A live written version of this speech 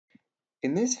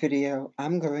In this video,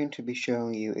 I'm going to be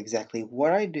showing you exactly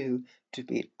what I do to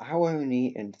beat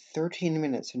Aoni in 13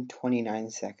 minutes and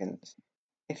 29 seconds.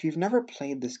 If you've never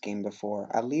played this game before,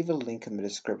 I'll leave a link in the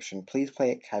description. Please play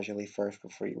it casually first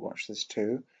before you watch this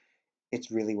too.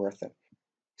 It's really worth it.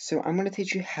 So I'm going to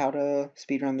teach you how to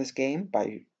speedrun this game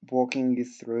by walking you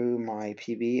through my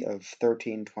PB of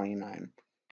 13:29.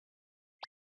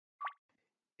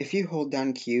 If you hold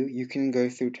down Q, you can go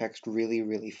through text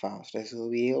really fast, as you'll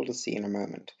be able to see in a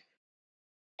moment.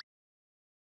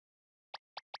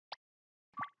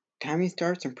 Tammy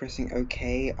starts and pressing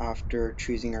OK after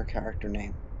choosing her character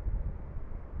name.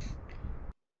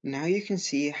 Now you can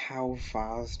see how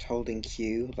fast holding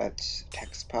Q lets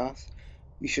text pass.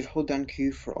 You should hold down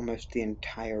Q for almost the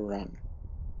entire run.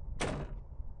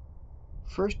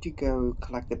 First you go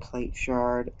collect the plate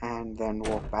shard and then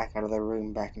walk back out of the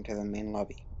room back into the main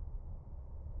lobby.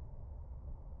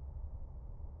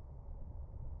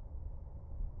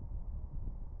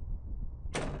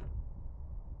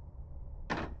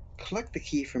 Collect the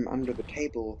key from under the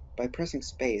table by pressing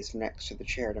space next to the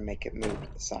chair to make it move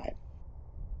to the side.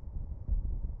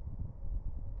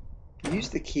 Use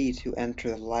the key to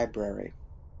enter the library.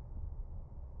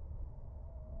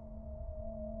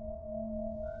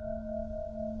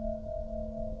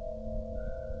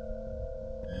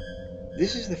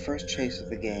 This is the first chase of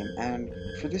the game, and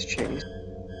for this chase,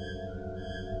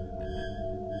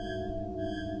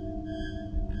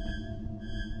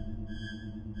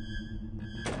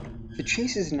 the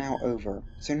chase is now over,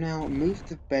 so now move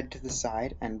the bed to the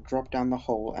side and drop down the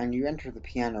hole and you enter the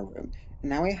piano room.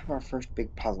 And now we have our first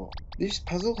big puzzle. This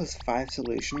puzzle has 5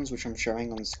 solutions, which I'm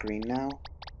showing on screen now.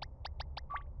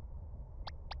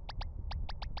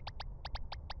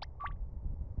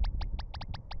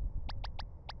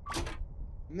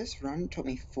 And this run took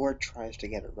me 4 tries to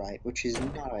get it right, which is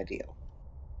not ideal.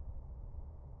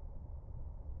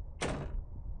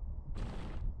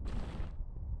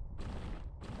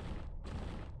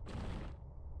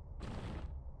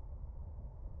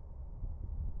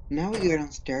 Now we go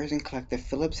downstairs and collect the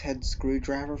Phillips head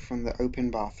screwdriver from the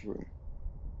open bathroom.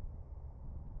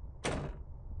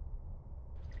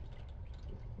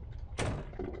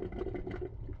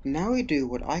 Now we do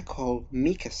what I call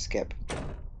Mika skip.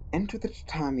 Enter the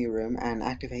tatami room and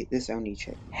activate this Oni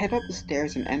chip. Head up the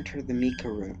stairs and enter the Mika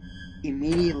room.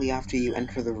 Immediately after you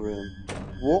enter the room,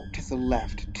 walk to the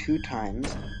left 2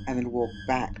 times and then walk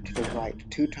back to the right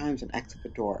 2 times and exit the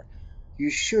door. You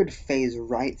should phase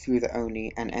right through the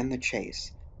Oni and end the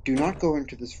chase. Do not go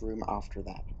into this room after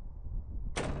that.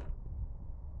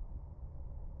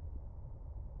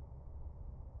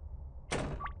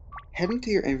 Head into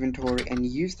your inventory and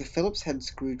use the Phillips head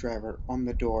screwdriver on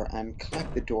the door and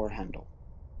collect the door handle.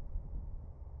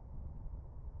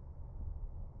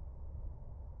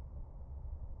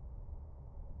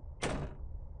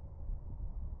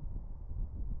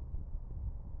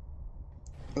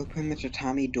 Open the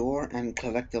tatami door and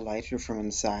collect the lighter from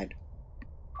inside.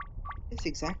 In this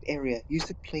exact area, use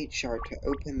the plate shard to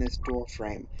open this door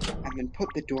frame, and then put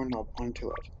the doorknob onto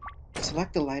it.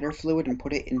 Select the lighter fluid and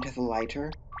put it into the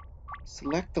lighter.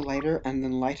 Select the lighter and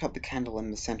then light up the candle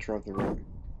in the center of the room.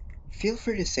 Feel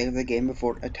free to save the game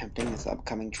before attempting this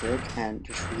upcoming trick and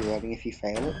just reloading if you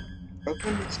fail it.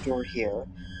 Open this door here,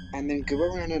 and then go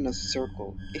around in a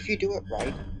circle. If you do it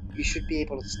right, you should be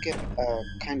able to skip a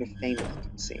kind of famous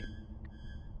cutscene.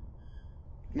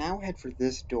 Now head for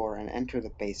this door and enter the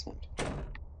basement.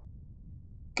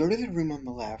 Go to the room on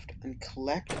the left and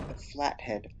collect the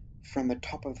flathead from the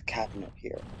top of the cabinet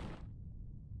here.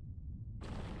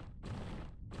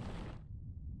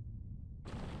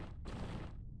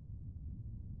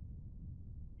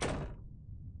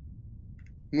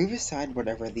 Move aside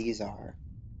whatever these are.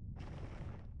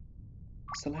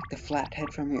 Select the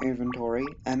flathead from your inventory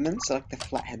and then select the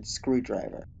flathead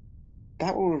screwdriver.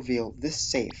 That will reveal this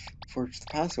safe, for which the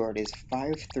password is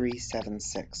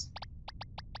 5376.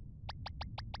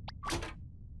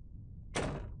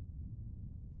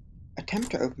 Attempt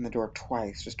to open the door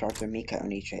twice to start the Mika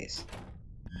Oni chase.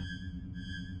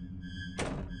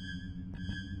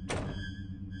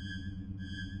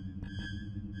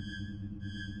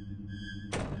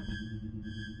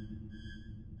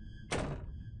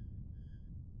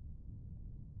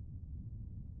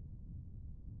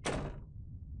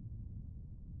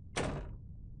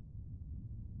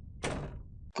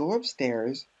 Go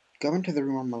upstairs, go into the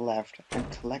room on the left,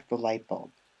 and collect the light bulb.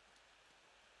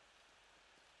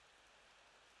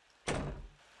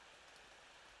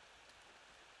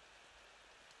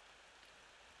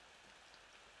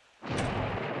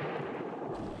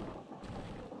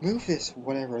 Move this,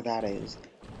 whatever that is,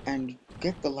 and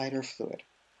get the lighter fluid.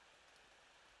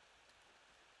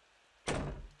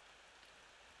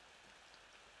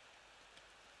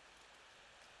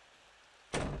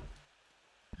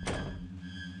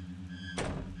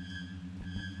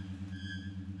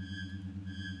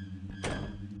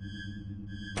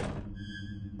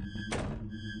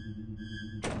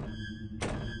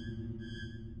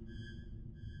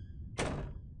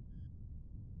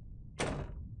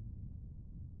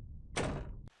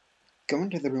 Go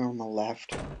into the room on the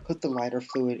left, put the lighter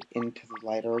fluid into the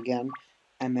lighter again,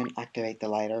 and then activate the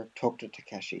lighter. Talk to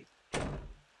Takeshi.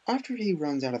 After he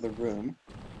runs out of the room,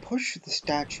 push the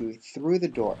statue through the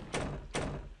door,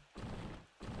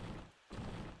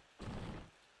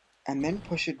 and then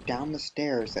push it down the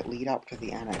stairs that lead up to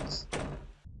the annex.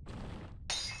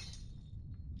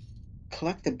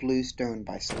 Collect the blue stone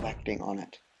by selecting on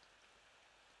it.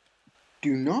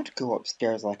 Do not go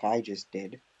upstairs like I just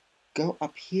did. Go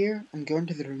up here and go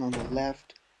into the room on the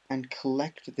left and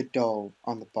collect the doll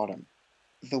on the bottom,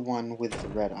 the one with the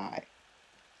red eye.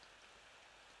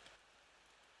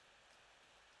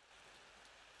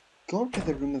 Go up to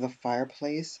the room with the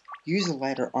fireplace, use a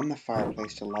lighter on the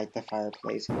fireplace to light the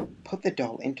fireplace, put the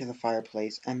doll into the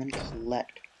fireplace, and then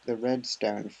collect the red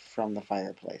stone from the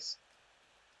fireplace.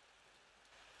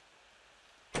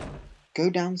 Go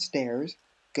downstairs,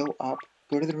 go up,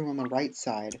 go to the room on the right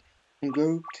side, and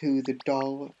go to the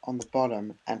doll on the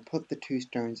bottom and put the 2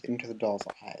 stones into the doll's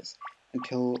eyes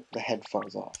until the head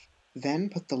falls off. Then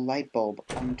put the light bulb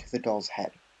onto the doll's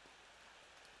head.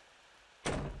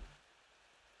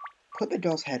 Put the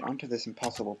doll's head onto this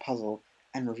impossible puzzle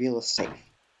and reveal a safe.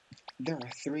 There are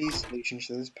 3 solutions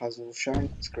to this puzzle showing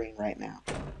on screen right now.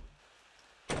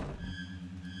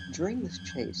 During this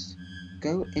chase,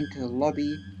 go into the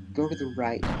lobby, go to the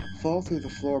right, fall through the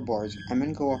floorboards, and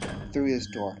then go up through this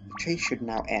door. The chase should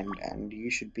now end, and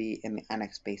you should be in the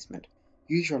annex basement.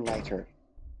 Use your lighter.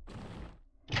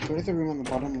 Go to the room on the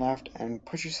bottom left and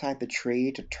push aside the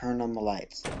tree to turn on the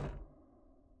lights.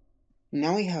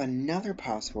 Now we have another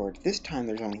password. This time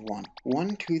there's only one.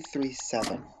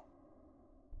 1237.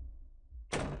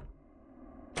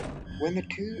 When the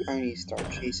 2 Onis start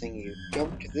chasing you, go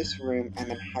into this room and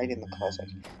then hide in the closet.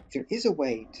 There is a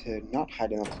way to not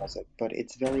hide in the closet, but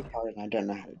it's very hard and I don't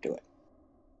know how to do it.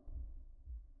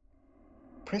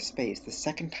 Press space the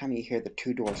second time you hear the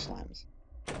 2 door slams.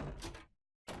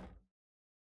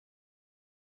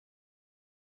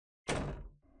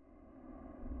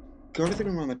 Go to the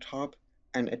room on the top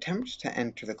and attempt to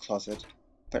enter the closet,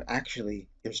 but actually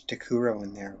there's Takuro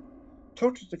in there.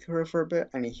 Talk to Takuro for a bit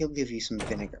and he'll give you some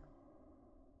vinegar.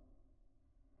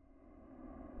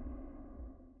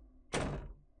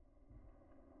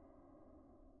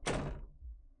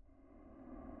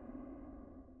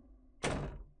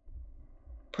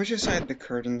 Push aside the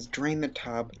curtains, drain the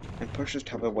tub, and push the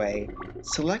tub away.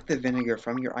 Select the vinegar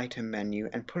from your item menu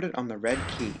and put it on the red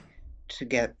key to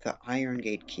get the iron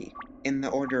gate key. In the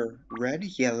order red,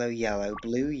 yellow, yellow,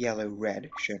 blue, yellow,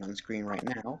 red, shown on screen right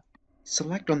now,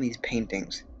 select on these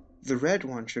paintings. The red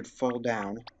one should fall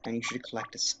down and you should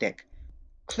collect a stick.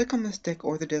 Click on the stick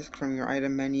or the disc from your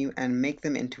item menu and make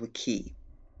them into a key.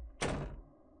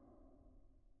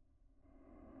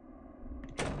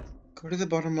 Go to the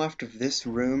bottom left of this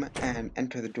room and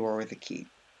enter the door with a key.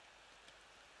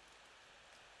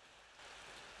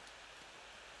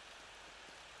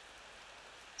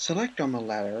 Select on the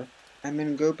ladder, and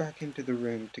then go back into the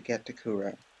room to get to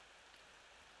Kuro.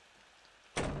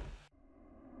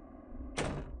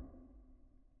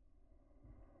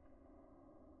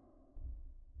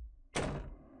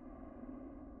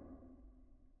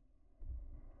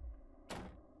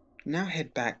 Now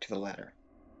head back to the ladder.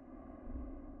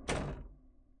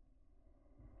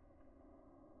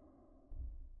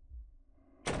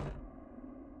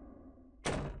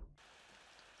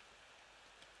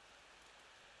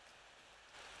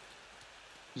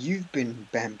 You've been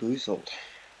bamboozled.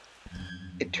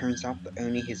 It turns out the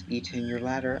Oni has eaten your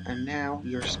ladder, and now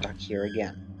you're stuck here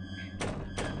again.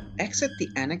 Exit the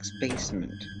annex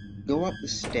basement. Go up the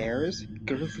stairs,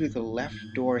 go through the left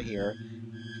door here,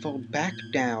 fall back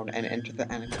down and enter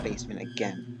the annex basement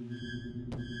again.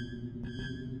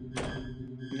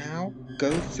 Now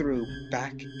go through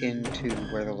back into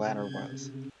where the ladder was.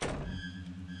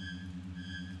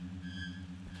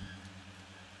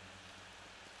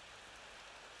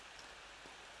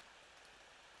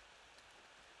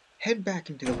 Head back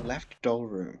into the left doll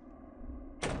room.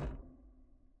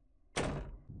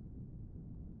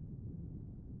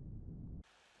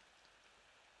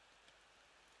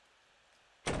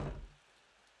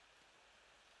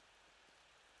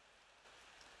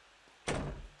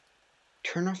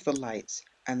 Turn off the lights,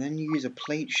 and then use a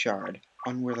plate shard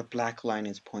on where the black line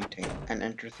is pointing, and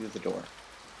enter through the door.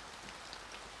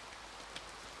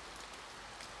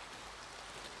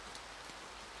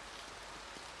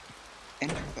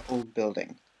 Enter the old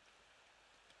building.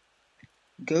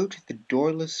 Go to the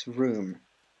doorless room.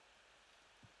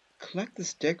 Collect the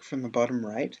stick from the bottom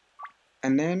right,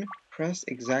 and then press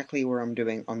exactly where I'm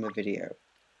doing on the video.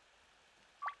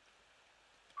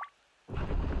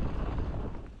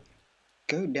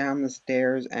 Go down the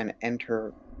stairs and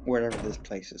enter whatever this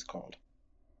place is called.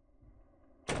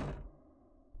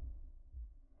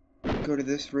 Go to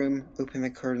this room, open the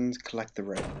curtains, collect the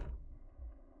rope.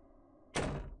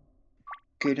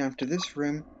 Go down to this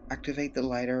room, activate the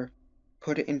lighter,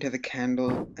 put it into the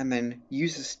candle, and then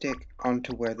use a stick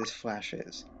onto where this flash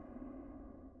is.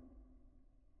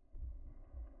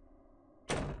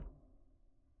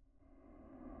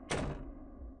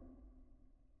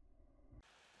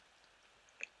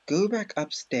 Go back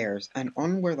upstairs, and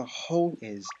on where the hole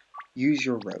is, use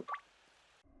your rope.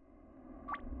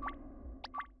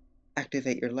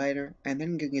 Activate your lighter, and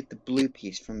then go get the blue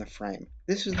piece from the frame.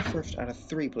 This is the first out of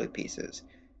 3 blue pieces.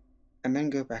 And then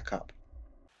go back up.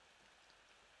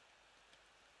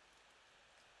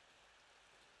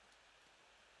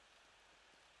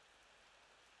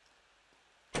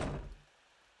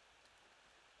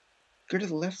 Go to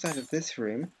the left side of this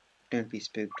room, don't be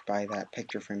spooked by that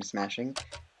picture frame smashing,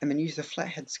 and then use the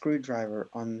flathead screwdriver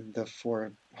on the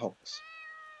 4 holes.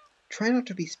 Try not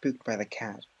to be spooked by the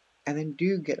cat, and then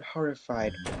do get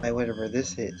horrified by whatever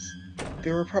this is.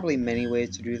 There are probably many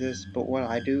ways to do this, but what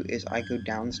I do is I go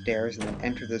downstairs and then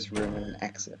enter this room and then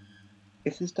exit.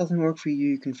 If this doesn't work for you,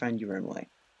 you can find your own way.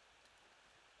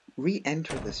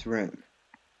 Re-enter this room.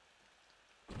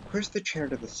 Push the chair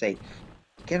to the safe,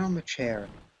 get on the chair,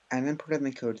 and then put in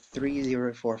the code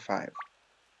 3045.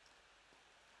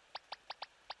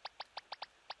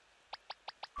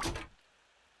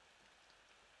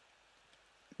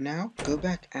 Now go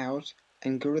back out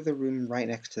and go to the room right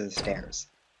next to the stairs.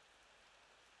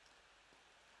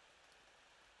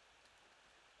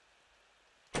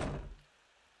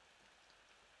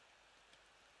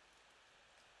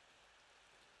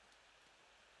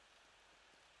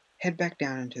 Head back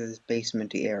down into this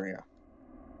basementy area.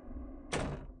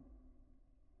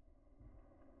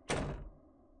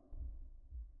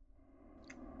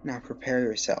 Now prepare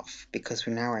yourself, because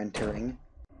we're now entering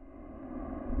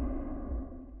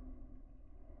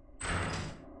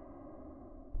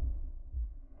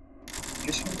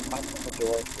just try to open the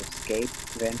door to escape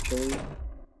eventually.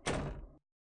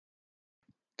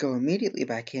 Go immediately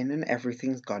back in and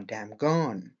everything's goddamn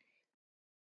gone.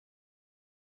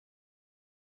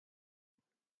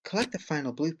 Collect the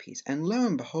final blue piece, and lo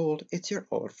and behold, it's your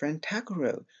old friend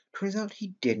Takuro. Turns out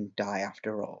he didn't die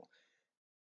after all.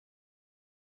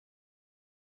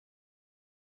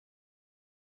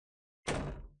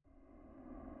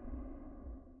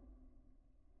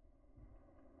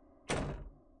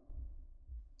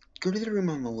 Go to the room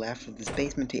on the left of this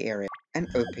basementy area and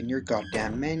open your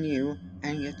goddamn menu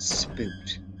and get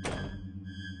spooked.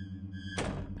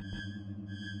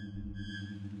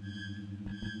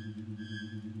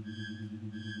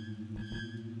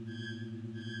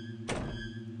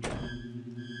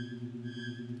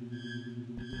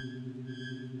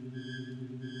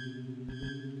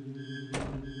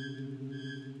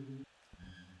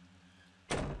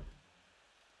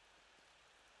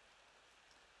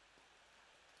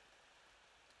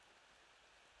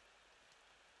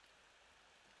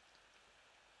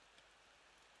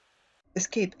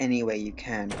 Escape any way you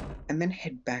can, and then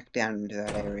head back down into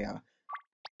that area.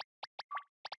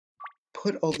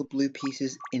 Put all the blue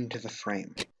pieces into the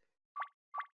frame.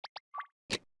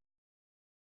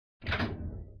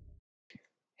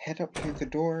 Head up through the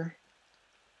door.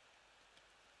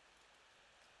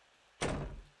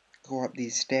 Go up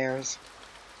these stairs.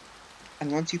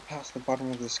 And once you pass the bottom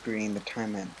of the screen, the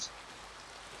time ends.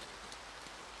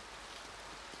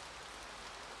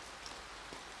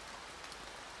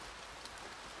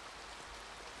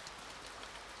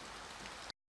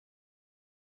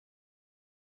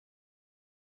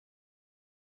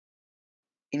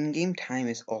 In-game time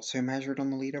is also measured on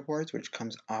the leaderboards, which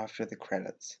comes after the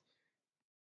credits.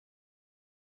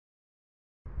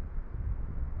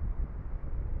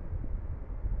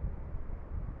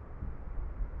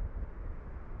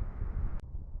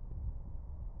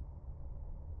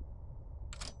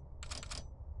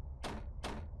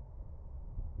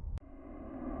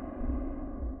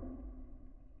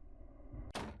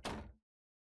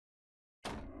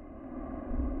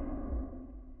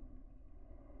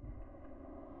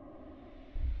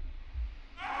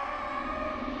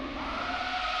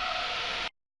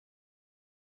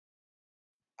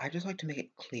 I'd just like to make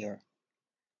it clear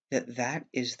that that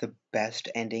is the best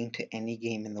ending to any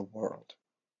game in the world.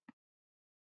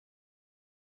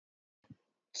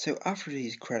 So after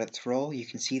these credits roll, you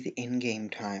can see the in-game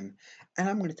time, and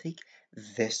I'm going to take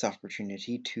this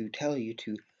opportunity to tell you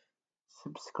to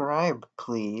subscribe,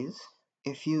 please.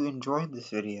 If you enjoyed this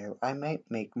video, I might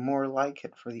make more like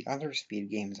it for the other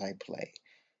speed games I play.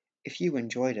 If you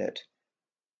enjoyed it,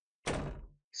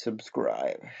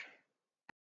 subscribe.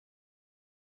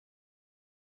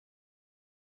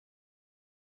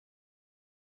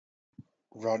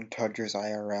 Run Tudgers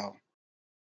IRL.